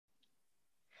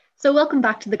So, welcome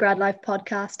back to the Grad Life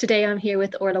podcast. Today I'm here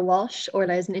with Orla Walsh.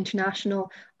 Orla is an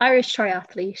international Irish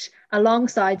triathlete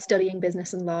alongside studying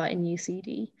business and law in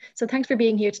UCD. So, thanks for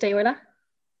being here today, Orla.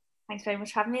 Thanks very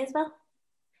much for having me, Isabel.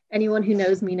 Anyone who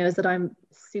knows me knows that I'm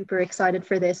super excited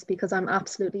for this because I'm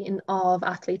absolutely in awe of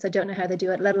athletes. I don't know how they do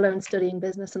it, let alone studying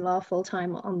business and law full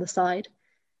time on the side.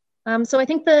 So, I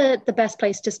think the best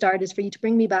place to start is for you to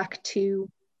bring me back to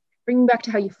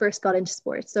how you first got into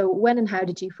sport. So, when and how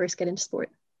did you first get into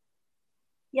sport?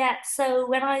 Yeah, so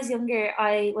when I was younger,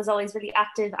 I was always really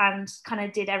active and kind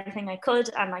of did everything I could.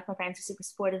 And like my parents were super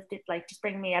supportive, did like just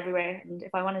bring me everywhere. And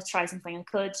if I wanted to try something, I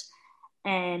could.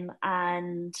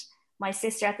 And my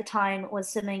sister at the time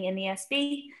was swimming in the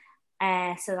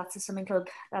ESB. So that's a swimming club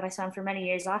that I swam for many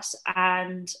years at.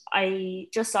 And I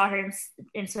just saw her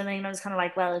in swimming and I was kind of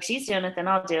like, well, if she's doing it, then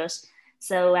I'll do it.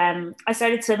 So I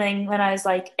started swimming when I was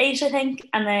like 8, I think.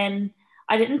 And then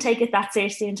I didn't take it that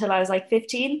seriously until I was like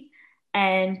 15.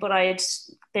 But I'd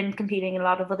been competing in a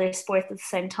lot of other sports at the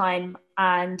same time.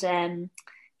 And then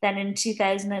in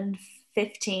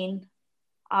 2015,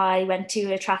 I went to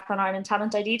a Triathlon Ireland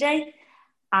Talent ID Day.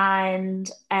 And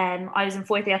I was in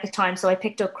fourth year at the time, so I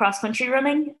picked up cross country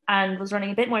running and was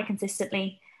running a bit more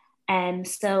consistently.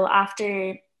 So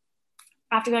after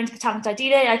going to the Talent ID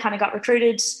Day, I kind of got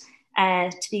recruited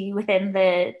to be within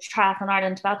the Triathlon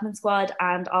Ireland development squad,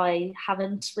 and I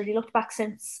haven't really looked back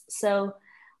since. So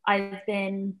I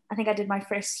think I did my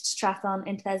first triathlon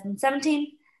in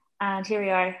 2017, and here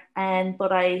we are.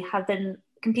 But I have been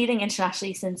competing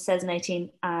internationally since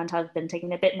 2018 and have been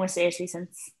taking it a bit more seriously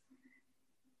since.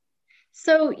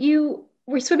 So you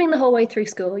were swimming the whole way through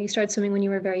school. You started swimming when you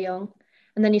were very young,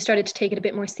 and then you started to take it a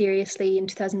bit more seriously in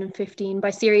 2015. By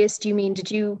serious, do you mean,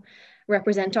 did you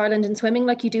represent Ireland in swimming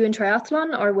like you do in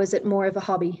triathlon, or was it more of a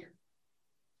hobby?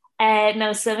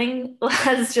 No, swimming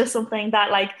was just something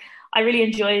that like I really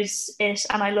enjoyed it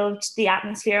and I loved the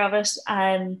atmosphere of it.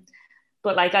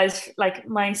 But like I was like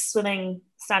my swimming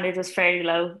standard was fairly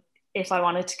low if I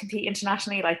wanted to compete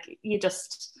internationally. Like you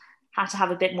just had to have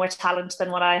a bit more talent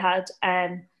than what I had.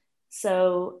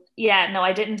 So yeah, no,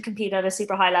 I didn't compete at a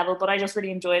super high level, but I just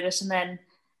really enjoyed it. And then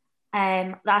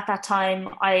at that time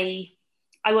I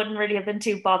wouldn't really have been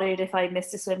too bothered if I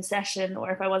missed a swim session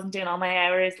or if I wasn't doing all my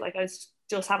hours. Like I was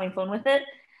just having fun with it.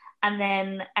 And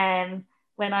then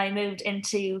when I moved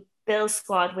into Bill's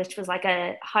squad, which was like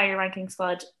a higher ranking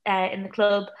squad in the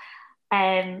club,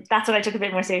 that's when I took it a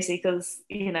bit more seriously because,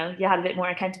 you know, you had a bit more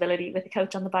accountability with the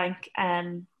coach on the bank,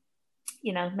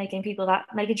 you know, making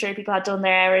sure people had done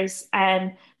their hours.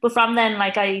 But from then,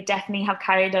 like I definitely have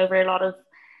carried over a lot of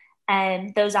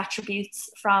those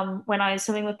attributes from when I was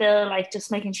swimming with Bill, like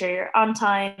just making sure you're on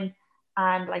time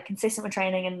and like consistent with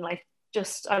training, and like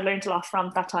just I learned a lot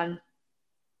from that time.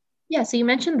 Yeah, so you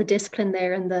mentioned the discipline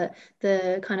there and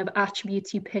the kind of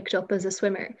attributes you picked up as a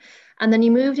swimmer. And then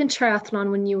you moved into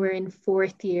triathlon when you were in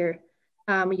fourth year.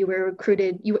 You were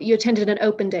recruited, you attended an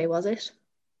open day, was it?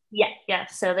 Yeah.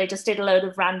 So they just did a load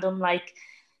of random like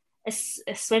a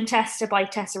swim test, a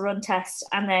bike test, a run test,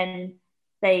 and then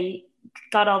they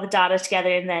got all the data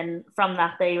together, and then from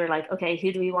that they were like, okay,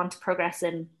 who do we want to progress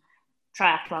in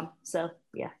triathlon? So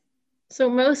yeah. So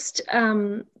most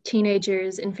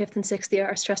teenagers in fifth and sixth year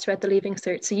are stressed about the leaving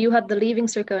cert. So you had the leaving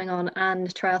cert going on and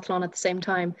triathlon at the same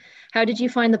time. How did you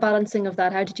find the balancing of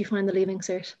that? How did you find the leaving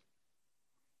cert?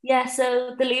 Yeah,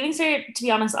 so the leaving cert, to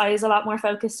be honest, I was a lot more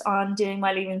focused on doing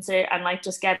my leaving cert and like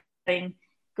just getting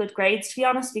good grades, to be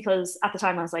honest, because at the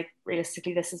time I was like,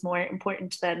 realistically, this is more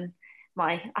important than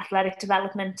my athletic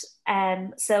development.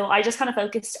 So I just kind of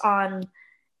focused on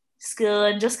school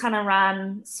and just kind of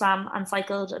ran, swam and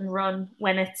cycled and run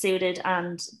when it suited,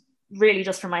 and really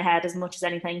just for my head as much as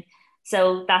anything.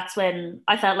 So that's when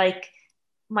I felt like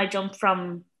my jump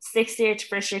from sixth year to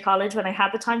first year college, when I had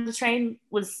the time to train,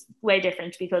 was way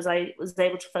different because I was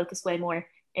able to focus way more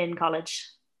in college.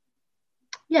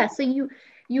 Yeah, so you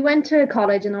went to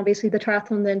college and obviously the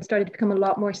triathlon then started to become a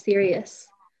lot more serious.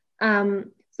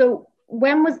 So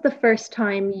when was the first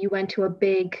time you went to a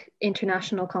big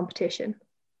international competition?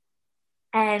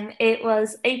 It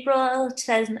was April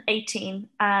 2018,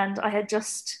 and I had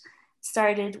just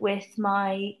started with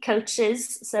my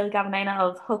coaches, so Gavin Aina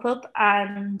of Hook Up,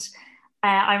 and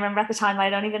I remember at the time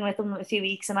I'd only been with them a few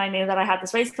weeks, and I knew that I had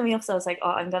this race coming up, so I was like,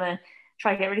 oh, I'm gonna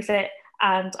try to get really fit.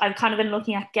 And I've kind of been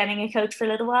looking at getting a coach for a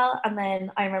little while, and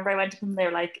then I remember I went to them. They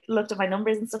were like, looked at my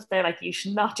numbers and stuff. They're like, you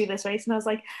should not do this race, and I was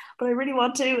like, but I really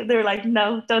want to. They were like,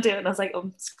 no, don't do it. And I was like,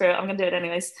 oh, screw it, I'm gonna do it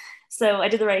anyways. So I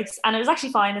did the race and it was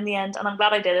actually fine in the end, and I'm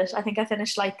glad I did it. I think I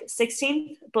finished like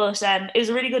 16th, but it was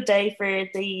a really good day for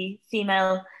the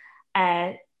female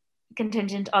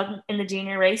contingent on in the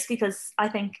junior race, because I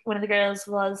think one of the girls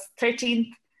was 13th,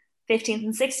 15th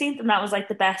and 16th, and that was like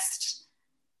the best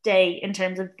day in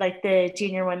terms of like the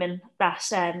junior women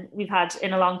that we've had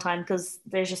in a long time, because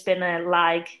there's just been a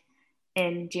lag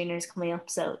in juniors coming up.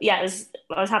 So yeah, I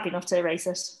was happy enough to race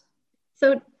it.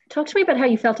 So talk to me about how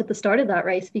you felt at the start of that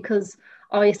race, because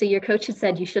obviously your coach had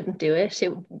said you shouldn't do it,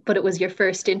 but it was your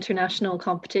first international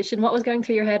competition. What was going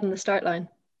through your head on the start line?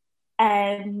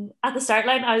 At the start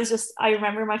line, I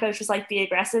remember my coach was like, be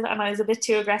aggressive, and I was a bit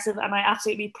too aggressive, and I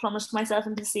absolutely plummeted myself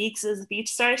into the sea because it was a beach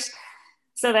start.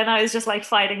 So then I was just like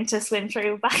fighting to swim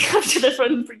through back up to the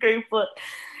front group. But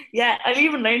yeah, I've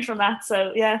even learned from that.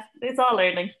 So yeah, it's all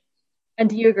learning. And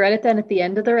do you regret it then at the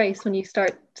end of the race when you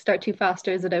start too fast,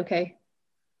 or is it okay?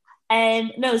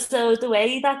 No, so the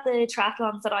way that the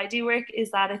triathlons that I do work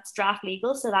is that it's draft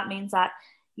legal. So that means that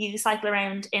you cycle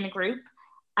around in a group.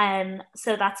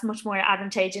 So that's much more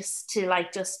advantageous to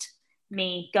like just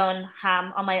me going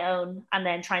ham on my own and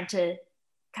then trying to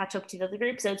catch up to the other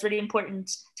group. So it's really important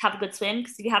to have a good swim,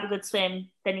 because if you have a good swim,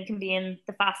 then you can be in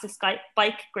the fastest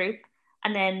bike group.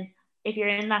 And then if you're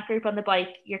in that group on the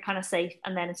bike, you're kind of safe.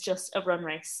 And then it's just a run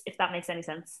race, if that makes any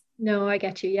sense. No, I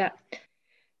get you. Yeah.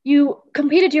 You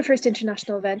competed your first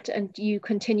international event and you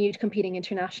continued competing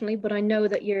internationally, but I know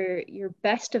that your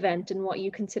best event and what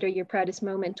you consider your proudest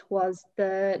moment was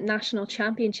the national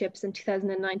championships in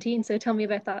 2019. So tell me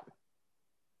about that.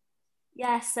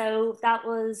 Yeah, so that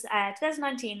was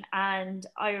 2019, and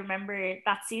I remember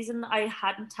that season I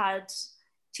hadn't had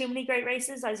too many great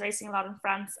races. I was racing a lot in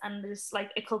France, and there's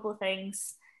like a couple of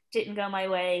things didn't go my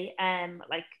way,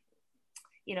 like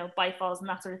bike falls and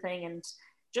that sort of thing, and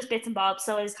just bits and bobs.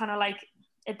 So I was kind of like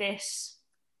a bit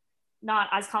not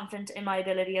as confident in my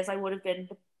ability as I would have been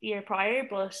the year prior.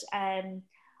 But I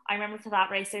remember for that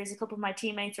race, there's a couple of my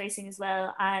teammates racing as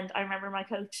well, and I remember my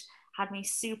coach had me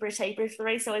super tapered for the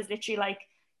race, so I was literally like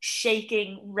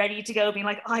shaking, ready to go, being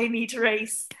like, I need to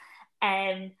race.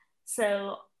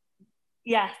 So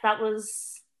yeah, that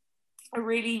was a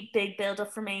really big build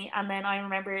up for me. And then I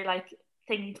remember like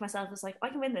thinking to myself, I was like, I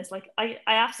can win this. Like I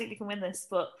absolutely can win this.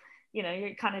 But you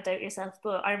kind of doubt yourself.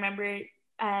 But I remember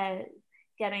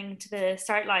getting to the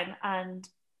start line, and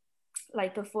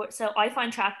like before, so I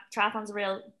find triathlons a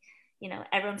real,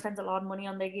 everyone spends a lot of money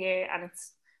on their gear, and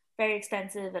it's very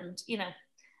expensive, and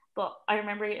but I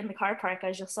remember in the car park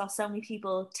I just saw so many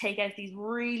people take out these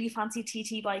really fancy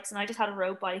TT bikes, and I just had a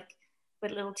road bike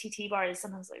with little TT bars,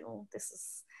 and I was like, oh,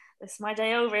 this is my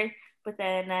day over. But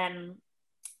then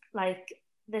like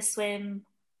the swim,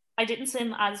 I didn't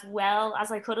swim as well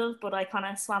as I could have, but I kind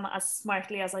of swam as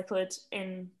smartly as I could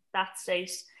in that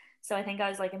state. So I think I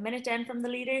was like a minute down from the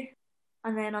leader.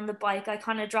 And then on the bike, I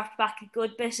kind of dropped back a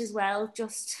good bit as well.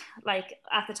 Just like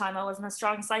at the time, I wasn't a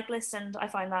strong cyclist, and I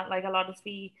find that like a lot of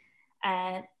the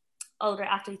older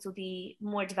athletes will be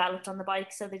more developed on the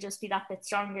bike, so they just be that bit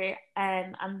stronger.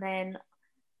 And then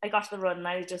I got to the run, and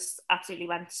I just absolutely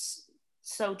went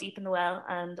so deep in the well,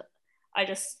 and I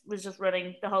just was just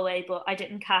running the whole way, but I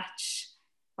didn't catch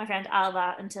my friend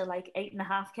Alva until like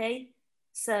 8.5K.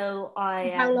 So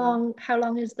And how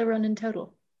long is the run in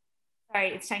total? sorry,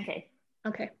 it's 10K.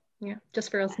 Okay. Yeah.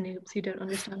 Just for us noobs who don't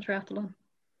understand triathlon.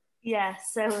 Yeah,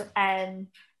 so I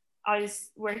was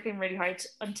working really hard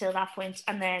until that point,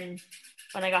 and then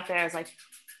when I got there, I was like,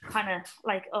 kind of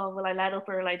like, oh, will I let up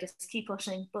or will I just keep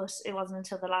pushing? But it wasn't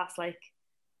until the last like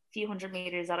few hundred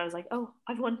meters that I was like, oh,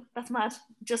 I've won. That's mad.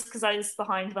 Just because I was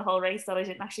behind the whole race that I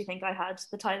didn't actually think I had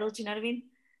the title. Do you know what I mean?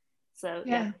 So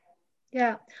yeah. Yeah.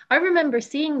 Yeah. I remember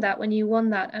seeing that when you won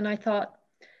that, and I thought,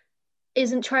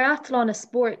 isn't triathlon a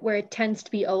sport where it tends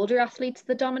to be older athletes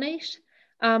that dominate?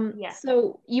 Yeah.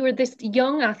 So you were this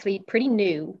young athlete, pretty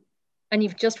new, and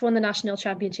you've just won the national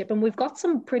championship, and we've got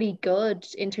some pretty good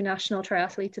international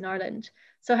triathletes in Ireland.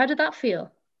 So how did that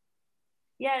feel?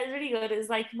 Yeah, it was really good. It was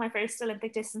like my first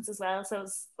Olympic distance as well. So it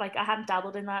was like I hadn't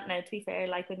dabbled in that. Now, to be fair,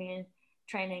 like when you're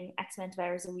training X amount of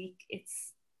hours a week,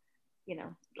 it's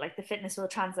like the fitness will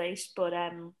translate, but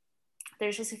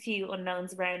there's just a few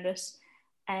unknowns around it.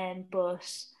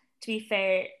 But to be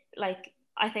fair, like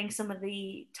I think some of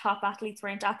the top athletes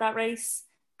weren't at that race,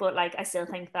 but like I still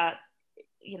think that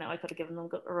I could have given them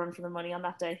a run for the money on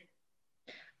that day.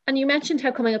 And you mentioned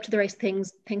how coming up to the race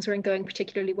things weren't going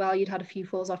particularly well. You'd had a few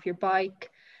falls off your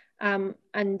bike.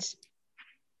 And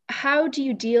how do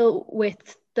you deal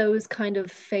with those kind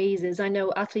of phases? I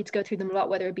know athletes go through them a lot,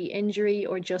 whether it be injury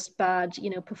or just bad,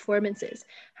 performances.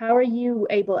 How are you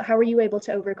able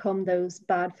to overcome those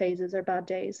bad phases or bad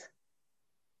days?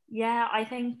 Yeah, I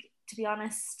think to be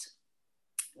honest,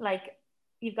 like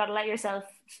you've got to let yourself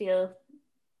feel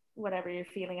whatever you're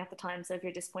feeling at the time. So if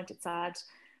you're disappointed, sad,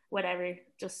 whatever,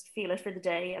 just feel it for the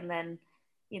day, and then,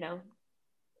 you know,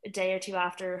 a day or two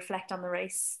after, reflect on the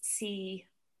race, see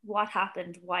what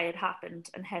happened, why it happened,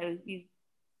 and how you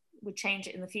would change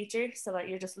it in the future, so that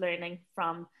you're just learning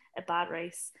from a bad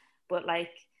race. But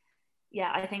like,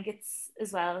 yeah, I think it's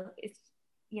as well, it's,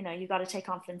 you know, you got to take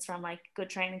confidence from like good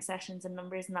training sessions and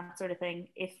numbers and that sort of thing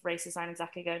if races aren't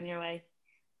exactly going your way.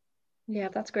 Yeah,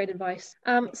 that's great advice.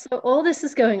 So all this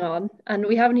is going on, and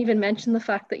we haven't even mentioned the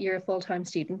fact that you're a full-time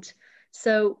student.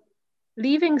 So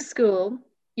leaving school,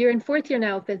 you're in fourth year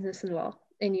now of business and law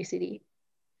in UCD.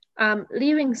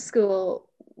 Leaving school,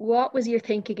 what was your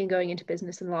thinking in going into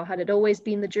business and law? Had it always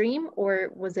been the dream, or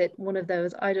was it one of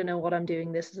those, I don't know what I'm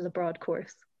doing, this is a broad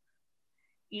course?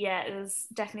 Yeah, it was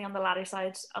definitely on the latter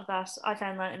side of that. I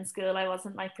found that in school I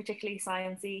wasn't like particularly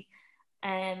sciencey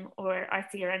or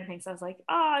artsy or anything. So I was like,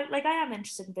 oh, like I am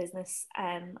interested in business,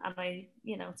 and I,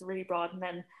 you know, it's really broad. And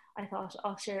then I thought,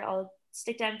 oh, sure, I'll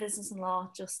stick down business and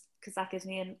law just because that gives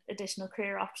me an additional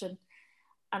career option.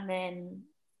 And then,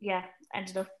 yeah,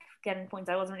 ended up getting points.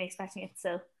 I wasn't really expecting it.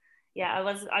 So, yeah, I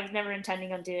was never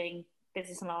intending on doing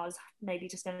business and law. I was maybe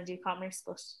just going to do commerce,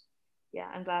 but yeah,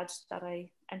 I'm glad that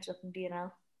I ended up in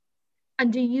BNL.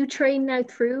 And do you train now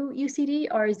through UCD,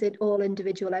 or is it all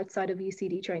individual outside of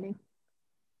UCD training?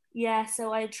 Yeah,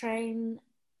 so I'd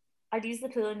use the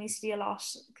pool in UCD a lot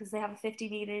because they have a 50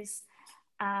 meters,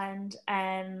 and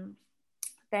then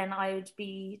I would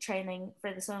be training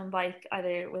for the swim and bike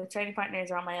either with training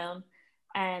partners or on my own.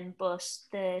 But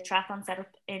the triathlon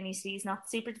setup in UCD is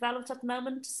not super developed at the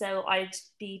moment, so I'd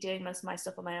be doing most of my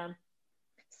stuff on my own.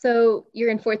 So you're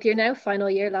in fourth year now, final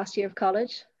year, last year of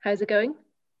college. How's it going?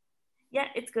 Yeah,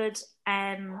 it's good.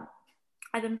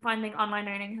 I've been finding online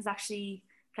learning has actually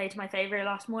played to my favor a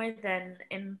lot more than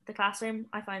in the classroom.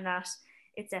 I find that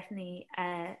it's definitely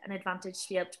an advantage to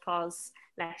be able to pause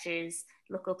lectures,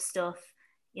 look up stuff,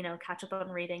 you know, catch up on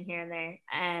reading here and there.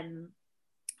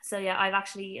 So yeah, I've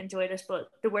actually enjoyed it, but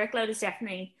the workload is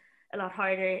definitely a lot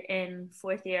harder in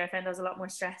fourth year. I found there was a lot more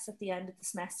stress at the end of the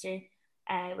semester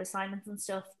with assignments and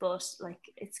stuff, but like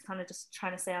it's kind of just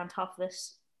trying to stay on top of it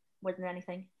more than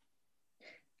anything.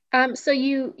 So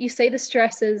you say the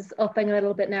stress is upping a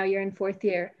little bit now. You're in fourth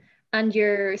year, and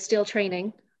you're still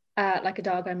training, like a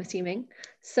dog, I'm assuming.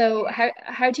 So Yeah.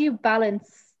 how do you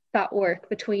balance that work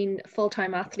between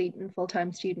full-time athlete and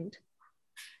full-time student?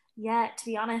 Yeah, to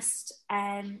be honest,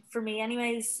 for me,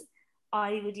 anyways,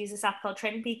 I would use this app called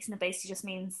Training Peaks, and it basically just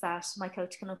means that my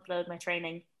coach can upload my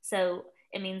training. So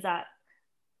it means that,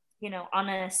 you know, on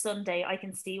a Sunday, I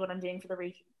can see what I'm doing for the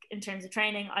week in terms of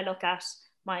training. I look at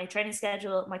my training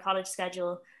schedule, my college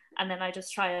schedule, and then I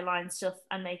just try to align stuff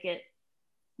and make it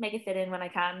fit in when I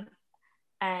can.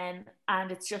 And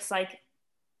it's just like,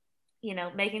 you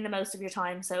know, making the most of your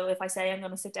time. So if I say I'm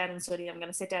going to sit down and study, I'm going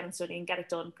to sit down and study and get it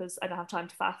done because I don't have time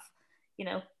to faff, you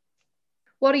know.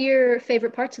 What are your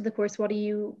favorite parts of the course? What are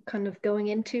you kind of going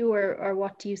into, or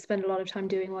what do you spend a lot of time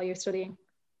doing while you're studying?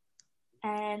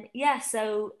 And yeah,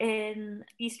 so in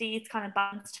UCD it's kind of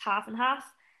balanced half and half.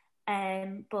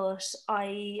 But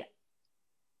I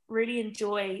really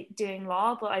enjoy doing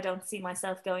law, but I don't see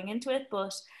myself going into it.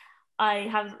 But I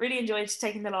have really enjoyed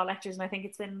taking the law lectures, and I think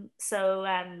it's been so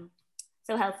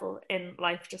helpful in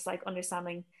life, just like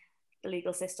understanding the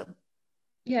legal system.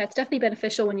 Yeah, it's definitely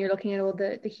beneficial when you're looking at all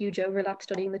the huge overlap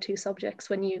studying the two subjects.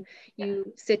 When Yeah,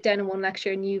 you sit down in one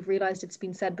lecture and you've realized it's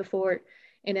been said before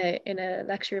in a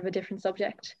lecture of a different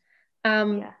subject.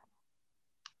 Um, yeah,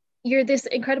 you're this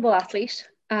incredible athlete.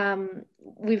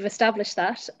 We've established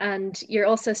that, and you're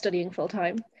also studying full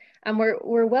time. And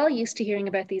we're well used to hearing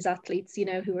about these athletes, you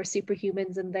know, who are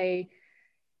superhumans, and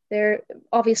they're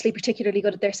obviously particularly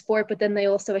good at their sport, but then they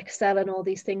also excel in all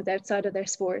these things outside of their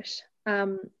sport.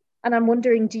 And I'm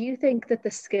wondering, do you think that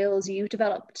the skills you've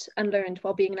developed and learned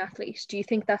while being an athlete, do you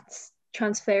think that's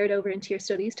transferred over into your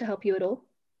studies to help you at all?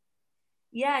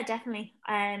 yeah, definitely.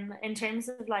 In terms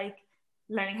of like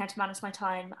learning how to manage my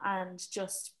time and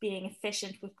just being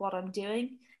efficient with what I'm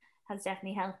doing has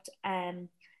definitely helped.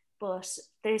 But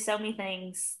there's so many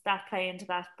things that play into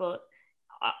that. But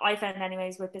I found,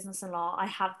 anyways, with business and law, I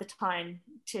have the time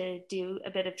to do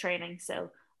a bit of training, so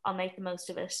I'll make the most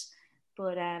of it.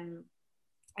 But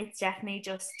it's definitely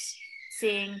just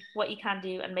seeing what you can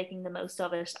do and making the most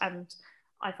of it. And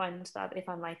I find that if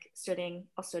I'm like studying,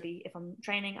 I'll study. If I'm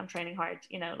training, I'm training hard.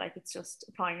 You know, like it's just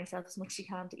applying yourself as much as you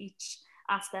can to each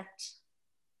aspect.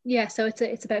 Yeah, so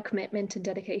it's about commitment and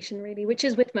dedication, really, which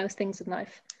is with most things in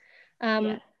life. Yeah.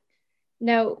 Um,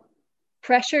 Now,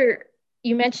 pressure,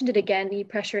 you mentioned it again, the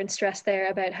pressure and stress there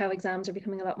about how exams are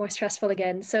becoming a lot more stressful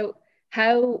again. So,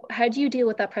 How do you deal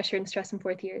with that pressure and stress in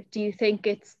fourth year? Do you think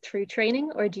it's through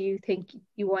training, or do you think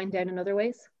you wind down in other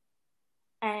ways?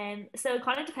 So it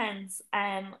kind of depends.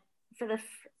 For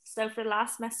the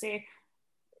last semester,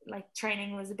 like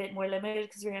training was a bit more limited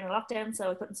because we were in a lockdown,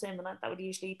 so I couldn't swim, and that would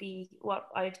usually be what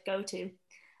I'd go to.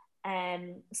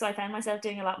 So I found myself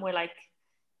doing a lot more like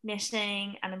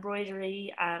knitting and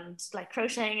embroidery and like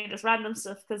crocheting and just random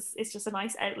stuff because it's just a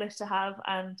nice outlet to have.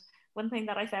 And one thing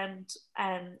that I found,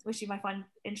 which you might find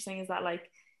interesting, is that like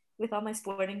with all my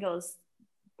sporting goals,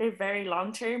 they're very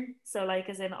long term. So like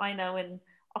as in I know in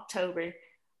October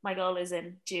my goal is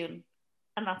in June,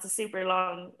 and that's a super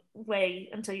long way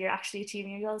until you're actually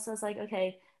achieving your goal. So I was like,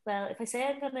 okay, well, if I say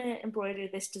I'm gonna embroider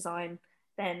this design,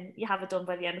 then you have it done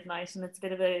by the end of the night, and it's a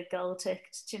bit of a goal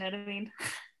ticked. Do you know what I mean?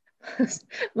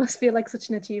 Must feel like such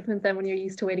an achievement then when you're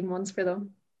used to waiting months for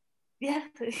them. Yeah,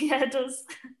 yeah, it does.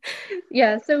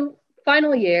 Yeah, so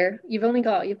final year, you've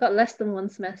got less than one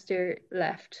semester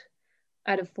left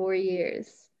out of 4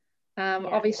 years. Yeah.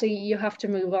 Obviously you have to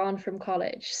move on from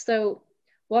college. So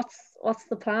what's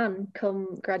the plan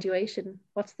come graduation?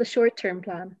 What's the short-term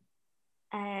plan?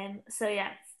 So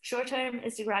yeah, short term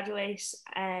is to graduate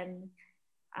and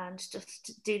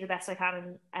just do the best I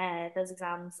can in those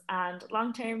exams. And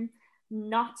long term,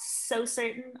 not so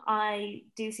certain. I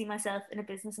do see myself in a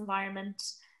business environment.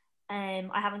 I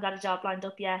haven't got a job lined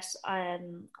up yet.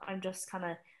 I'm just kind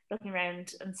of looking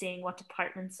around and seeing what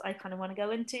departments I kind of want to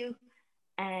go into.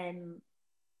 Um,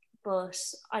 but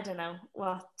I don't know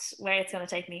where it's going to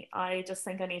take me. I just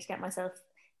think I need to get myself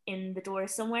in the door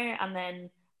somewhere and then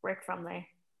work from there.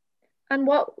 And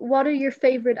what are your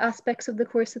favorite aspects of the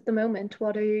course at the moment?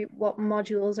 What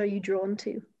modules are you drawn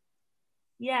to?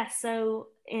 Yeah, so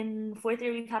in fourth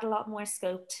year we've had a lot more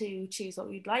scope to choose what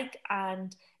we'd like,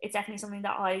 and it's definitely something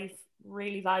that I've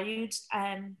really valued.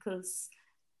 Because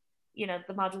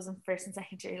the modules in first and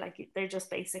second year, like they're just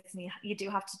basics, and you do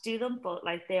have to do them, but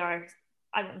like they are,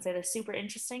 I wouldn't say they're super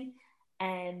interesting.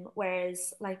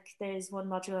 Whereas like there's one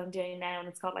module I'm doing now, and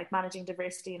it's called like managing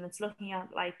diversity, and it's looking at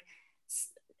like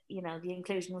the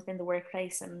inclusion within the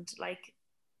workplace and like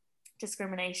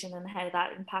discrimination and how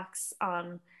that impacts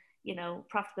on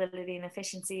profitability and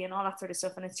efficiency and all that sort of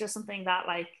stuff. And it's just something that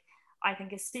like I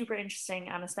think is super interesting,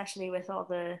 and especially with all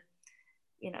the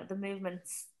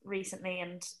movements recently.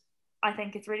 And I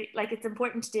think it's really like it's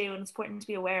important to do and it's important to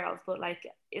be aware of, but like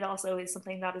it also is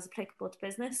something that is applicable to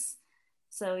business.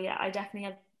 So yeah, I definitely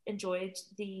have enjoyed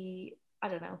the, I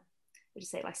don't know, would you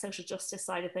say, like social justice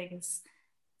side of things.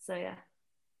 So yeah.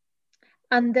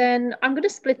 And then I'm going to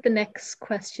split the next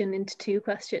question into two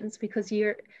questions because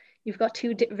you've got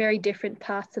two very different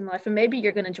paths in life, and maybe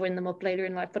you're going to join them up later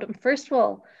in life. But first of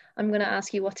all, I'm going to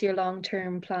ask you what's your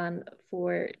long-term plan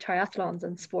for triathlons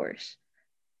and sport.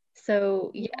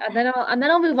 So yeah, and then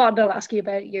I'll move on. I'll ask you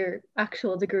about your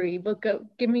actual degree, but go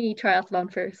give me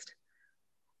triathlon first.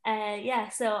 Yeah,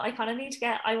 so I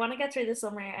want to get through the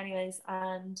summer anyways,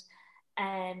 and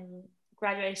um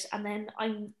graduate, and then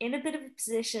I'm in a bit of a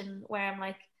position where I'm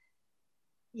like,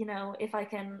 if I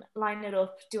can line it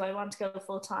up, do I want to go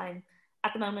full time?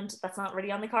 At the moment, that's not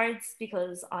really on the cards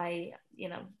because I,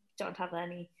 don't have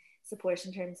any support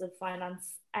in terms of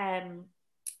finance.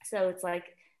 So it's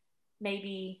like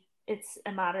maybe it's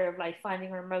a matter of like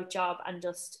finding a remote job and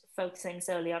just focusing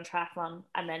solely on triathlon,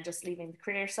 and then just leaving the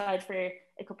career side for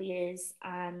a couple of years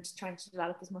and trying to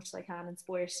develop as much as I can in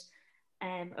sport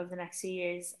over the next few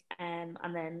years, and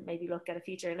then maybe look at a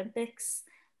future Olympics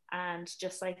and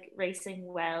just like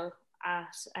racing well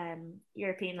at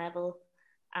European level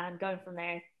and going from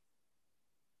there.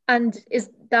 And is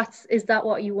that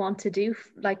what you want to do,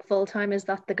 like full time? Is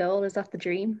that the goal? Is that the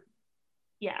dream?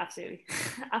 Yeah, absolutely.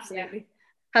 Yeah. Absolutely.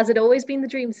 Has it always been the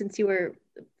dream since you were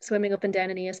swimming up and down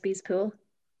in ESB's pool?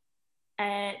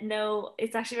 No,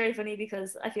 it's actually very funny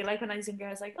because I feel like when I was younger,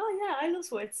 I was like, oh yeah, I love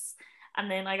sports. And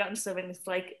then I got into swimming. It's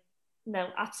like, no,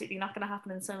 absolutely not going to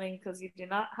happen in swimming because you do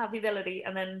not have the ability.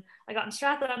 And then I got into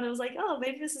triathlon and I was like, oh,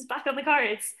 maybe this is back on the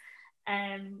cards.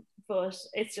 But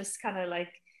it's just kind of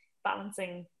like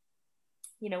balancing,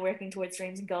 working towards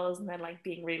dreams and goals, and then like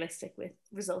being realistic with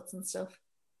results and stuff.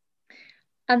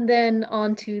 And then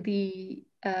on to the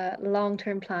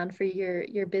long-term plan for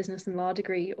your business and law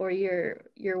degree, or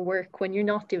your work when you're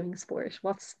not doing sport.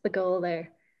 What's the goal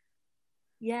there?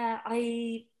 Yeah,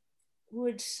 I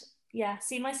would, yeah,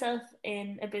 see myself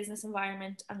in a business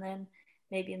environment, and then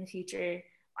maybe in the future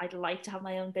I'd like to have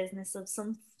my own business of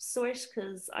some sort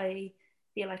because I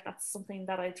feel like that's something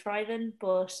that I thrive in.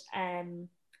 But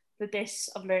the bit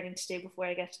of learning to do before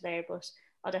I get to there. But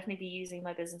I'll definitely be using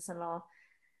my business and law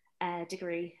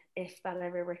degree if that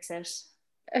ever works out.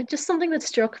 Just something that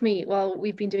struck me while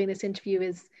we've been doing this interview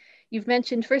is you've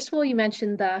mentioned, first of all, you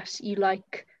mentioned that you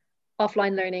like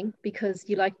offline learning because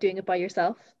you like doing it by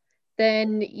yourself.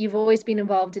 Then you've always been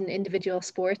involved in individual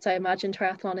sports. I imagine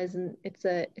triathlon isn't, it's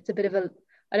a bit of a,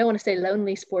 I don't want to say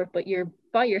lonely sport, but you're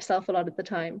by yourself a lot of the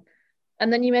time.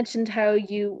 And then you mentioned how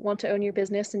you want to own your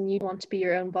business and you want to be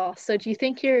your own boss. So do you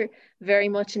think you're very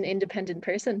much an independent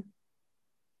person?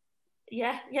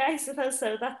 Yeah, I suppose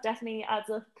so. That definitely adds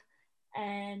up.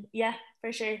 Yeah,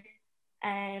 for sure.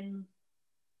 Um,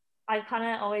 I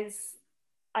kind of always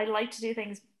I like to do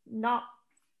things not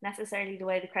necessarily the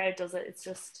way the crowd does it. It's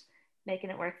just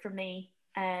making it work for me.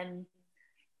 And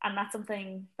that's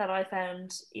something that I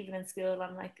found even in school.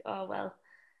 I'm like, oh well,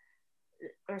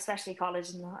 or especially college,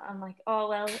 and I'm like, oh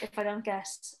well, if I don't get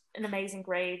an amazing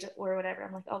grade or whatever,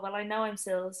 I'm like, oh well, I know I'm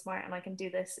still smart and I can do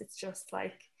this. It's just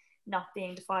like not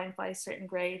being defined by a certain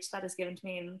grade that is given to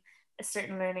me in a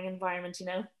certain learning environment, you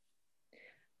know.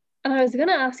 And I was going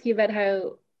to ask you about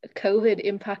how COVID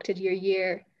impacted your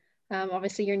year.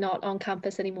 Obviously, you're not on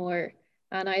campus anymore,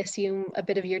 and I assume a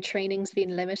bit of your training's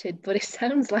been limited, but it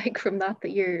sounds like from that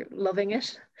that you're loving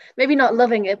it. Maybe not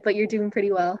loving it, but you're doing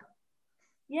pretty well.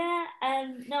 Yeah,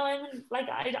 no, I'm like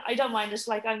I don't mind it.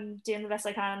 Like I'm doing the best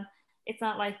I can. It's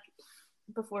not like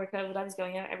before COVID I was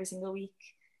going out every single week.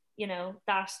 You know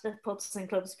that the pubs and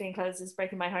clubs being closed is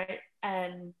breaking my heart.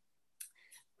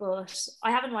 But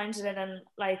I haven't minded it, and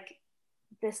like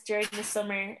this during the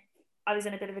summer, I was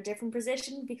in a bit of a different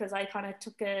position because I kind of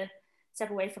took a step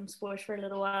away from sport for a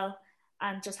little while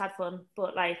and just had fun.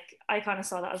 But like I kind of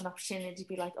saw that as an opportunity to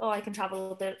be like, oh, I can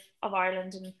travel a bit of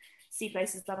Ireland and see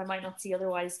places that I might not see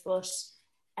otherwise. But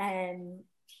um,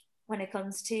 when it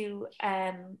comes to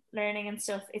learning and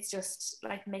stuff, it's just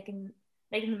like making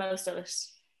the most of it,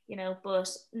 you know. But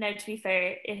now, to be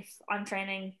fair, if I'm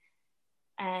training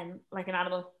like an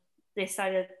animal this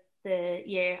side of the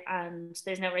year and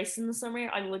there's no race in the summer,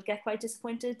 I would get quite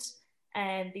disappointed.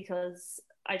 Because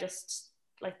I just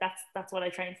like that's what I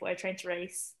train for. I train to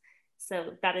race.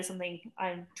 So that is something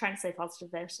I'm trying to stay positive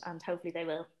about, and hopefully they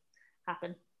will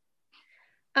happen.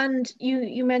 And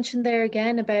you mentioned there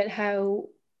again about how,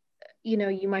 you know,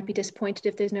 you might be disappointed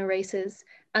if there's no races,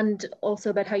 and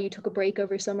also about how you took a break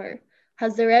over summer.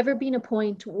 Has there ever been a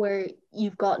point where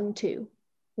you've gotten to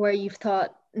where you've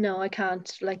thought, no, I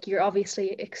can't, like you're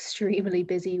obviously extremely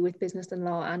busy with business and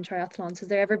law and triathlons. Has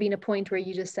there ever been a point where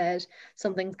you just said,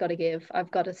 something's got to give?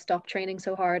 I've got to stop training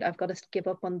so hard. I've got to give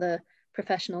up on the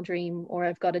professional dream, or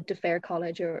I've got to defer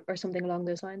college, or something along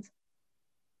those lines?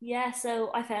 Yeah,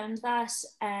 so I found that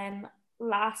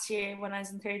last year when I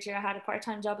was in third year, I had a part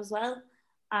time job as well.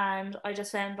 And I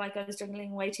just found like I was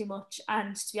juggling way too much.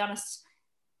 And to be honest,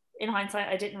 in hindsight,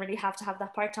 I didn't really have to have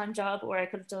that part time job, or I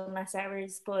could have done less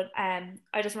hours. But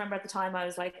I just remember at the time I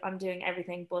was like, I'm doing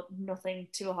everything, but nothing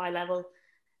to a high level.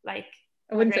 Like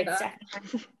I my wouldn't say grades that.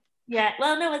 definitely, yeah.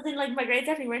 Well, no, as in like my grades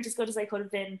definitely weren't as good as I could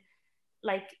have been.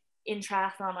 Like in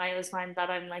triathlon, I always find that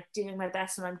I'm like doing my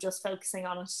best and I'm just focusing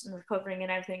on it and recovering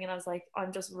and everything. And I was like,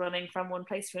 I'm just running from one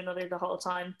place to another the whole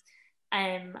time.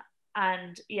 Um,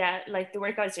 and yeah, like the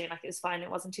work I was doing, like it was fine.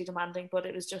 It wasn't too demanding, but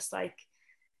it was just like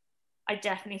I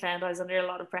definitely found I was under a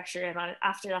lot of pressure. And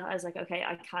after that, I was like, okay,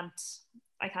 I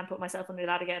can't put myself under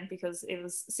that again because it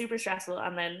was super stressful.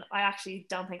 And then I actually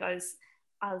don't think I was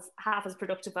as half as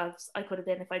productive as I could have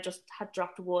been if I just had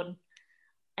dropped one.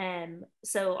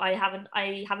 So I haven't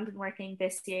been working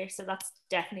this year, so that's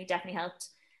definitely helped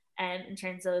in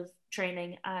terms of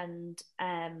training and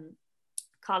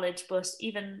college. But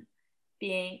even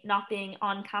being not being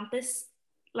on campus,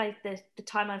 like the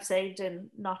time I've saved and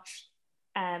not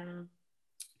um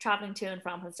traveling to and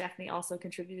from has definitely also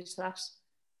contributed to that.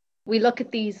 We look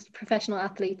at these professional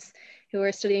athletes who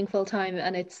are studying full time,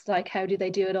 and it's like, how do they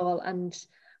do it all? And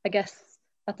I guess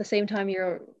at the same time,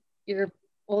 you're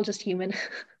all just human.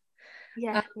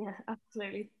 Yeah,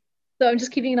 absolutely. So I'm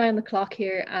just keeping an eye on the clock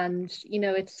here, and you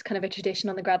know, it's kind of a tradition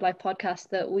on the Grad Life podcast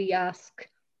that we ask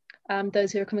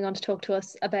those who are coming on to talk to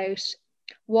us about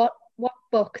what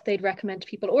book they'd recommend to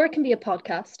people, or it can be a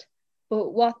podcast,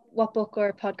 but what book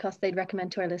or podcast they'd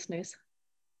recommend to our listeners.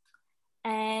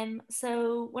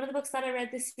 So one of the books that I read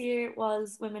this year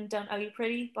was Women Don't Owe You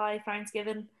Pretty by Florence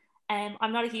Given.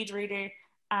 I'm not a huge reader,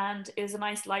 and it was a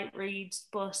nice light read,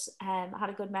 but had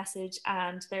a good message.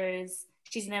 And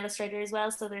she's an illustrator as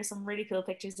well, so there's some really cool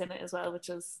pictures in it as well, which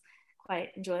was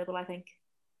quite enjoyable, I think.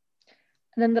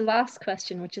 And then the last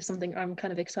question, which is something I'm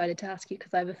kind of excited to ask you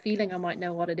because I have a feeling I might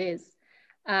know what it is.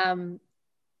 Um,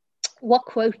 what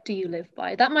quote do you live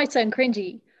by? That might sound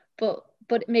cringy, but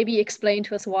maybe explain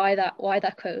to us why that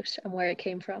quote and where it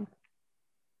came from.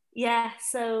 Yeah,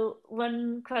 so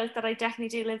one quote that I definitely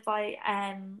do live by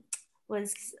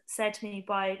was said to me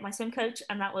by my swim coach,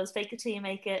 and that was fake it till you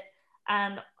make it.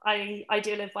 And I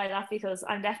do live by that because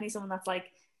I'm definitely someone that's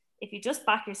like, if you just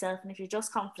back yourself and if you're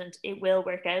just confident, it will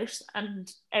work out.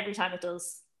 And every time it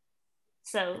does.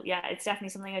 So yeah, it's definitely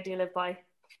something I do live by.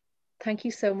 Thank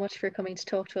you so much for coming to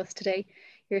talk to us today.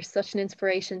 You're such an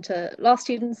inspiration to law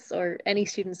students or any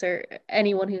students or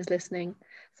anyone who's listening.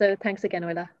 So thanks again,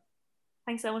 Ola.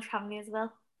 Thanks so much for having me as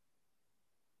well.